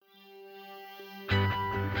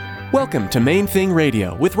Welcome to Main Thing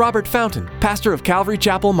Radio with Robert Fountain, pastor of Calvary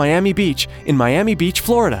Chapel, Miami Beach, in Miami Beach,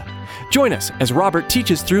 Florida. Join us as Robert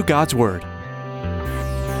teaches through God's Word.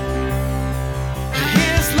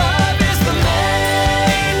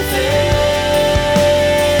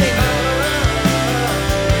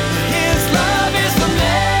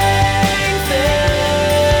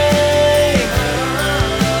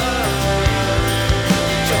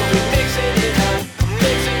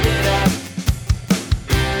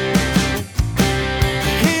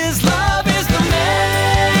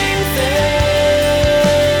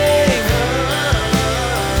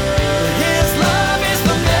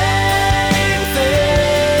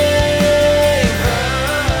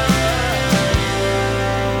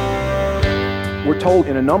 We're told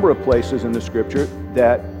in a number of places in the Scripture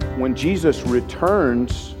that when Jesus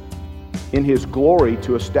returns in His glory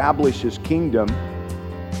to establish His kingdom,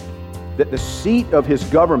 that the seat of His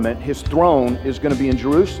government, His throne, is going to be in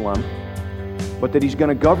Jerusalem, but that He's going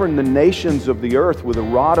to govern the nations of the earth with a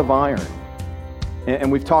rod of iron.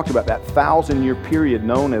 And we've talked about that 1,000-year period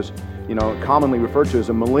known as, commonly referred to as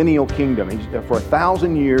a millennial kingdom. For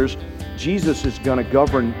 1,000 years, Jesus is going to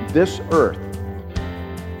govern this earth.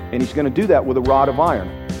 And He's going to do that with a rod of iron.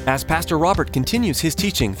 As Pastor Robert continues his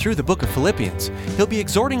teaching through the book of Philippians, he'll be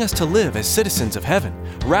exhorting us to live as citizens of heaven,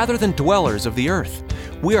 rather than dwellers of the earth.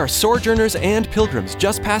 We are sojourners and pilgrims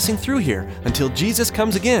just passing through here until Jesus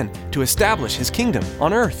comes again to establish His kingdom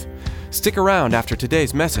on earth. Stick around after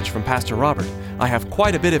today's message from Pastor Robert. I have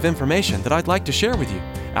quite a bit of information that I'd like to share with you.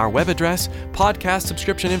 Our web address, podcast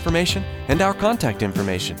subscription information, and our contact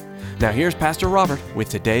information. Now here's Pastor Robert with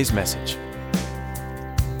today's message.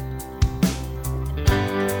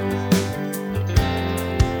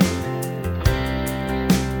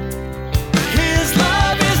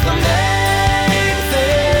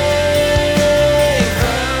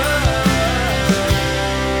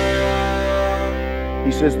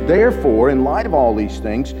 He says, therefore, in light of all these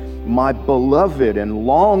things, my beloved and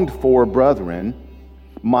longed for brethren,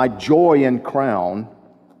 my joy and crown,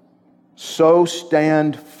 so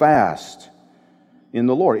stand fast in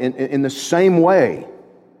the Lord. In the same way,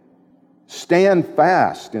 stand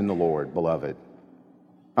fast in the Lord, beloved.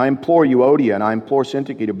 I implore Euodia and I implore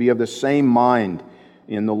Syntyche to be of the same mind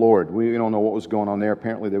in the Lord. We don't know what was going on there.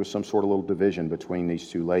 Apparently there was some sort of little division between these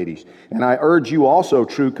two ladies. And I urge you also,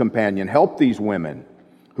 true companion, help these women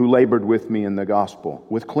who labored with me in the gospel,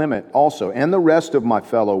 with Clement also, and the rest of my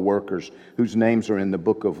fellow workers whose names are in the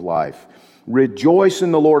book of life. Rejoice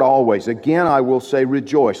in the Lord always. Again, I will say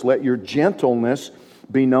rejoice. Let your gentleness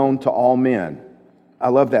be known to all men. I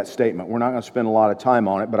love that statement. We're not going to spend a lot of time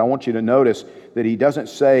on it, but I want you to notice that he doesn't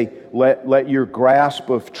say, let your grasp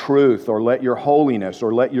of truth, or let your holiness,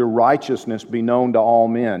 or let your righteousness be known to all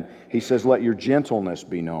men. He says, let your gentleness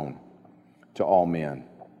be known to all men.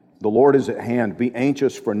 The Lord is at hand. Be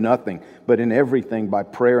anxious for nothing, but in everything by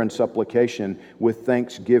prayer and supplication with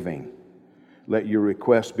thanksgiving. Let your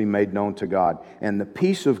requests be made known to God. And the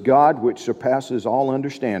peace of God, which surpasses all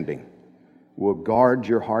understanding, will guard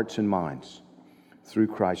your hearts and minds through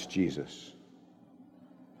Christ Jesus.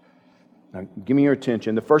 Now, give me your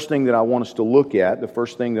attention. The first thing that I want us to look at, the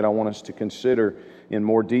first thing that I want us to consider in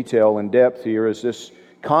more detail and depth here is this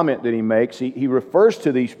comment that he makes. He refers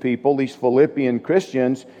to these people, these Philippian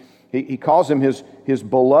Christians. He calls them his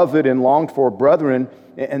beloved and longed for brethren,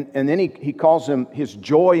 and then he calls them his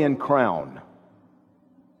joy and crown.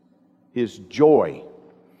 His joy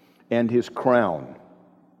and his crown.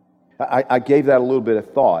 I gave that a little bit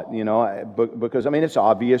of thought, because it's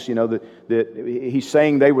obvious, that he's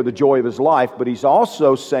saying they were the joy of his life, but he's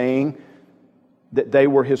also saying that they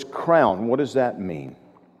were his crown. What does that mean?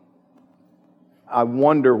 I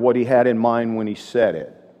wonder what he had in mind when he said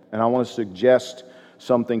it, and I want to suggest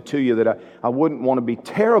something to you that I wouldn't want to be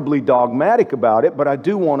terribly dogmatic about it, but I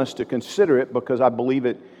do want us to consider it because I believe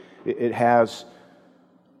it has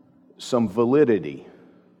some validity.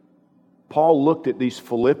 Paul looked at these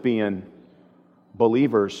Philippian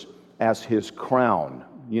believers as his crown.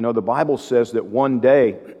 The Bible says that one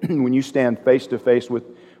day when you stand face to face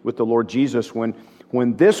with the Lord Jesus, when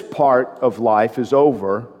this part of life is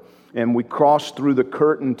over and we cross through the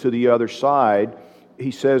curtain to the other side, he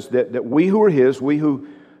says that we who are His, we who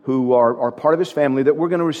are part of His family, that we're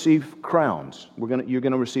going to receive crowns. You're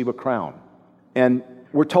going to receive a crown. And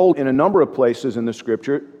we're told in a number of places in the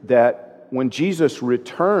Scripture that when Jesus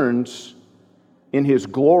returns in His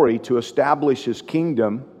glory to establish His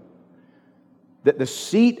kingdom, that the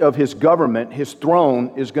seat of His government, His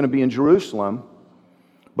throne, is going to be in Jerusalem,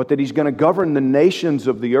 but that He's going to govern the nations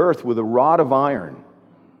of the earth with a rod of iron.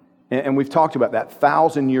 And we've talked about that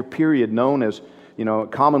 1,000-year period known as,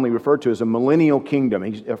 commonly referred to as a millennial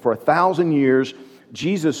kingdom. For 1,000 years,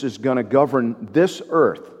 Jesus is going to govern this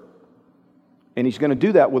earth. And He's going to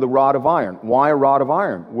do that with a rod of iron. Why a rod of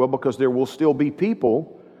iron? Well, because there will still be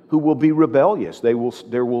people who will be rebellious. There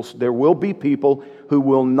will be people who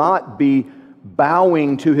will not be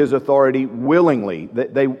bowing to His authority willingly.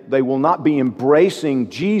 They will not be embracing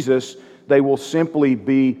Jesus. They will simply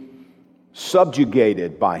be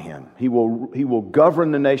subjugated by Him. He will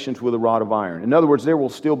govern the nations with a rod of iron. In other words, there will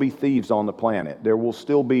still be thieves on the planet. There will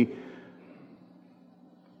still be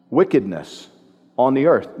wickedness on the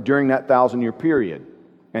earth during that 1,000-year period.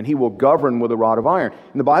 And He will govern with a rod of iron.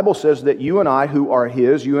 And the Bible says that you and I who are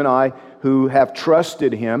His, you and I who have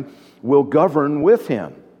trusted Him, will govern with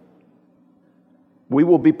Him. We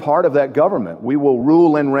will be part of that government. We will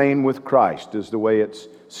rule and reign with Christ, is the way it's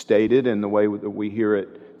stated and the way that we hear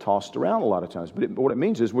it tossed around a lot of times. But what it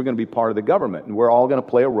means is we're going to be part of the government, and we're all going to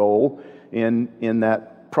play a role in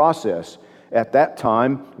that process. At that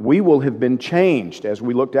time, we will have been changed, as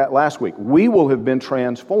we looked at last week. We will have been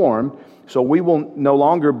transformed, so we will no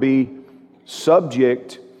longer be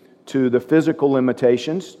subject to the physical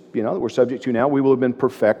limitations, that we're subject to now. We will have been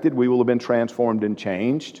perfected. We will have been transformed and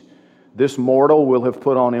changed. This mortal will have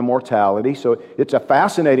put on immortality. So it's a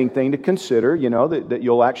fascinating thing to consider, that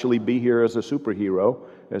you'll actually be here as a superhero,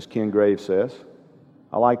 as Ken Graves says.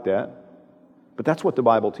 I like that. But that's what the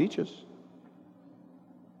Bible teaches.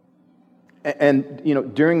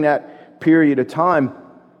 And during that period of time,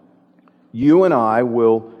 you and I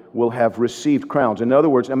will have received crowns. In other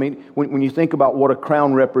words, when you think about what a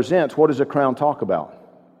crown represents, what does a crown talk about?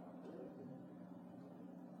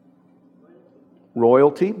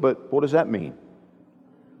 Royalty, but what does that mean?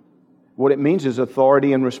 What it means is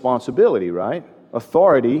authority and responsibility, right?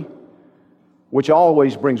 Authority, which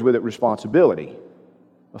always brings with it responsibility.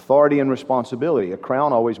 Authority and responsibility. A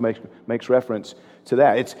crown always makes reference to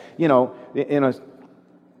that. It's, in a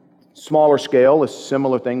smaller scale, a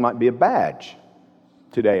similar thing might be a badge.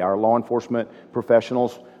 Today, our law enforcement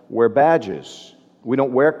professionals wear badges. We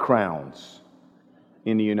don't wear crowns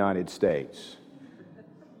in the United States,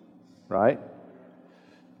 right?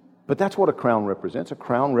 But that's what a crown represents. A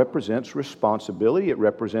crown represents responsibility. It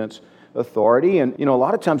represents authority. And, a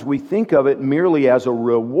lot of times we think of it merely as a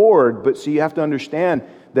reward. But see, you have to understand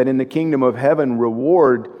that in the kingdom of heaven,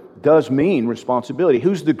 reward does mean responsibility.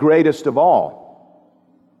 Who's the greatest of all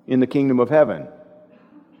in the kingdom of heaven?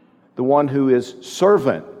 The one who is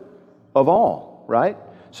servant of all, right?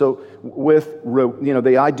 So with,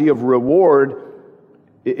 the idea of reward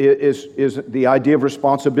is the idea of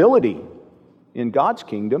responsibility in God's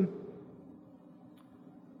kingdom.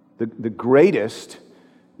 The greatest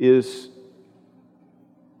is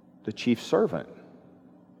the chief servant.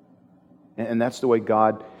 And that's the way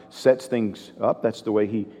God sets things up. That's the way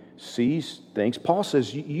He sees things. Paul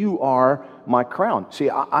says, you are my crown.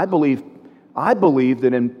 See, I believe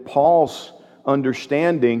that in Paul's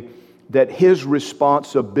understanding that his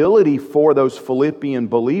responsibility for those Philippian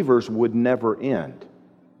believers would never end.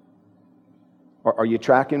 Are you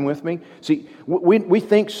tracking with me? See, we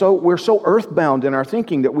think so. We're so earthbound in our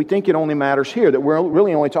thinking that we think it only matters here, that we're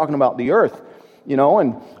really only talking about the earth. And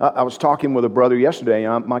I was talking with a brother yesterday.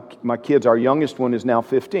 My kids, our youngest one is now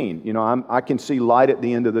 15. I can see light at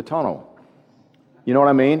the end of the tunnel. You know what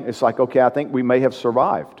I mean? It's like, okay, I think we may have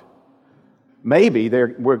survived. Maybe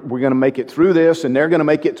we're going to make it through this, and they're going to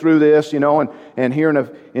make it through this. And here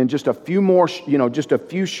in just a few more, just a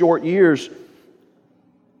few short years,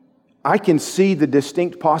 I can see the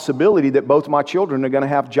distinct possibility that both my children are going to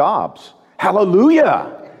have jobs.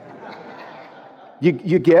 Hallelujah!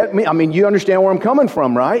 You get me? You understand where I'm coming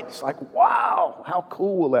from, right? It's like, wow, how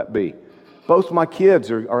cool will that be? Both my kids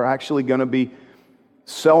are actually going to be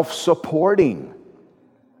self-supporting.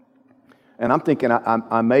 And I'm thinking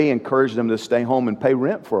I may encourage them to stay home and pay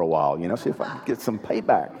rent for a while, see if I can get some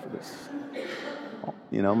payback for this.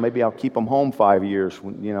 Maybe I'll keep them home 5 years,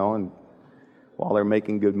 and while they're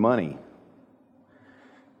making good money.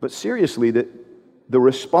 But seriously, the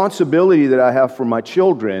responsibility that I have for my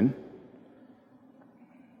children,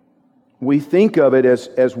 we think of it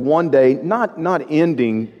as one day, not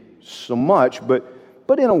ending so much, but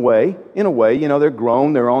in a way, they're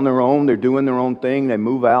grown, they're on their own, they're doing their own thing, they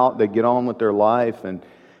move out, they get on with their life,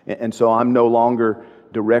 and so I'm no longer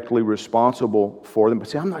directly responsible for them. But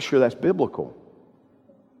see, I'm not sure that's biblical.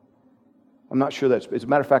 I'm not sure as a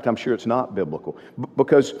matter of fact, I'm sure it's not biblical.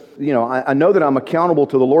 Because, I know that I'm accountable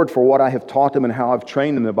to the Lord for what I have taught them and how I've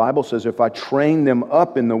trained them. The Bible says if I train them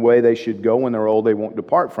up in the way they should go when they're old, they won't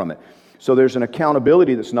depart from it. So there's an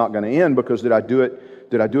accountability that's not going to end because did I do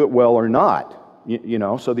it well or not?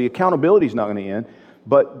 So the accountability is not going to end.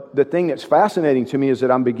 But the thing that's fascinating to me is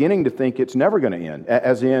that I'm beginning to think it's never going to end,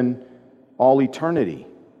 as in all eternity.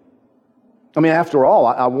 I mean, after all,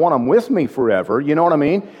 I want them with me forever. You know what I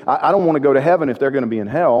mean? I don't want to go to heaven if they're going to be in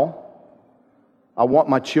hell. I want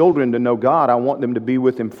my children to know God. I want them to be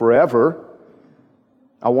with Him forever.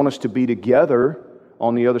 I want us to be together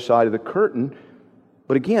on the other side of the curtain.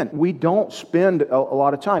 But again, we don't spend a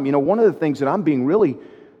lot of time. You know, one of the things that I'm being really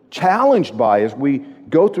challenged by as we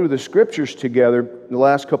go through the Scriptures together the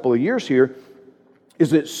last couple of years here is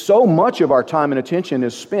that so much of our time and attention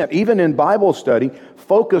is spent, even in Bible study,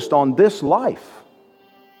 focused on this life.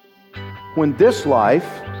 When this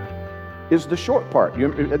life is the short part.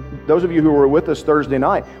 Those of you who were with us Thursday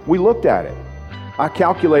night, we looked at it. I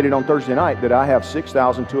calculated on Thursday night that I have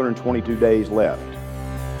 6,222 days left.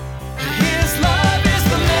 His love is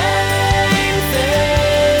the main thing.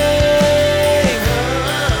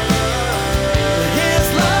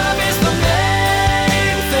 His love is the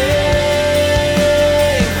main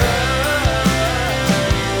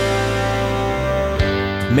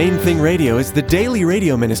thing. Main Thing Radio is the daily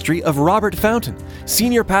radio ministry of Robert Fountain,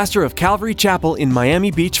 senior pastor of Calvary Chapel in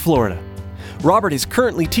Miami Beach, Florida. Robert is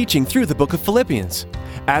currently teaching through the book of Philippians.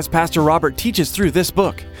 As Pastor Robert teaches through this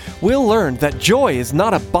book, we'll learn that joy is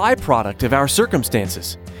not a byproduct of our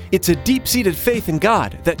circumstances. It's a deep-seated faith in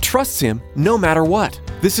God that trusts Him no matter what.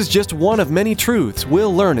 This is just one of many truths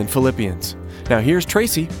we'll learn in Philippians. Now here's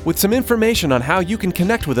Tracy with some information on how you can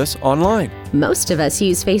connect with us online. Most of us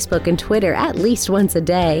use Facebook and Twitter at least once a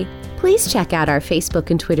day. Please check out our Facebook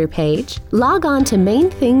and Twitter page. Log on to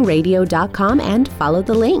mainthingradio.com and follow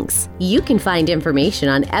the links. You can find information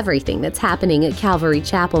on everything that's happening at Calvary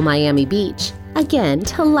Chapel, Miami Beach. Again,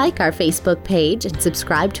 to like our Facebook page and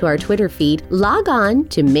subscribe to our Twitter feed, log on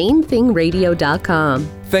to mainthingradio.com.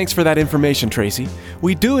 Thanks for that information, Tracy.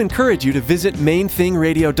 We do encourage you to visit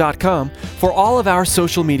mainthingradio.com for all of our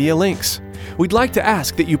social media links. We'd like to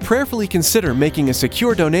ask that you prayerfully consider making a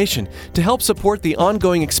secure donation to help support the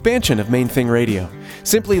ongoing expansion of Main Thing Radio.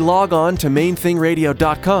 Simply log on to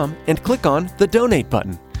mainthingradio.com and click on the Donate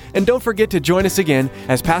button. And don't forget to join us again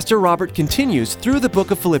as Pastor Robert continues through the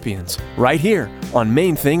book of Philippians, right here on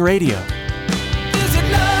Main Thing Radio.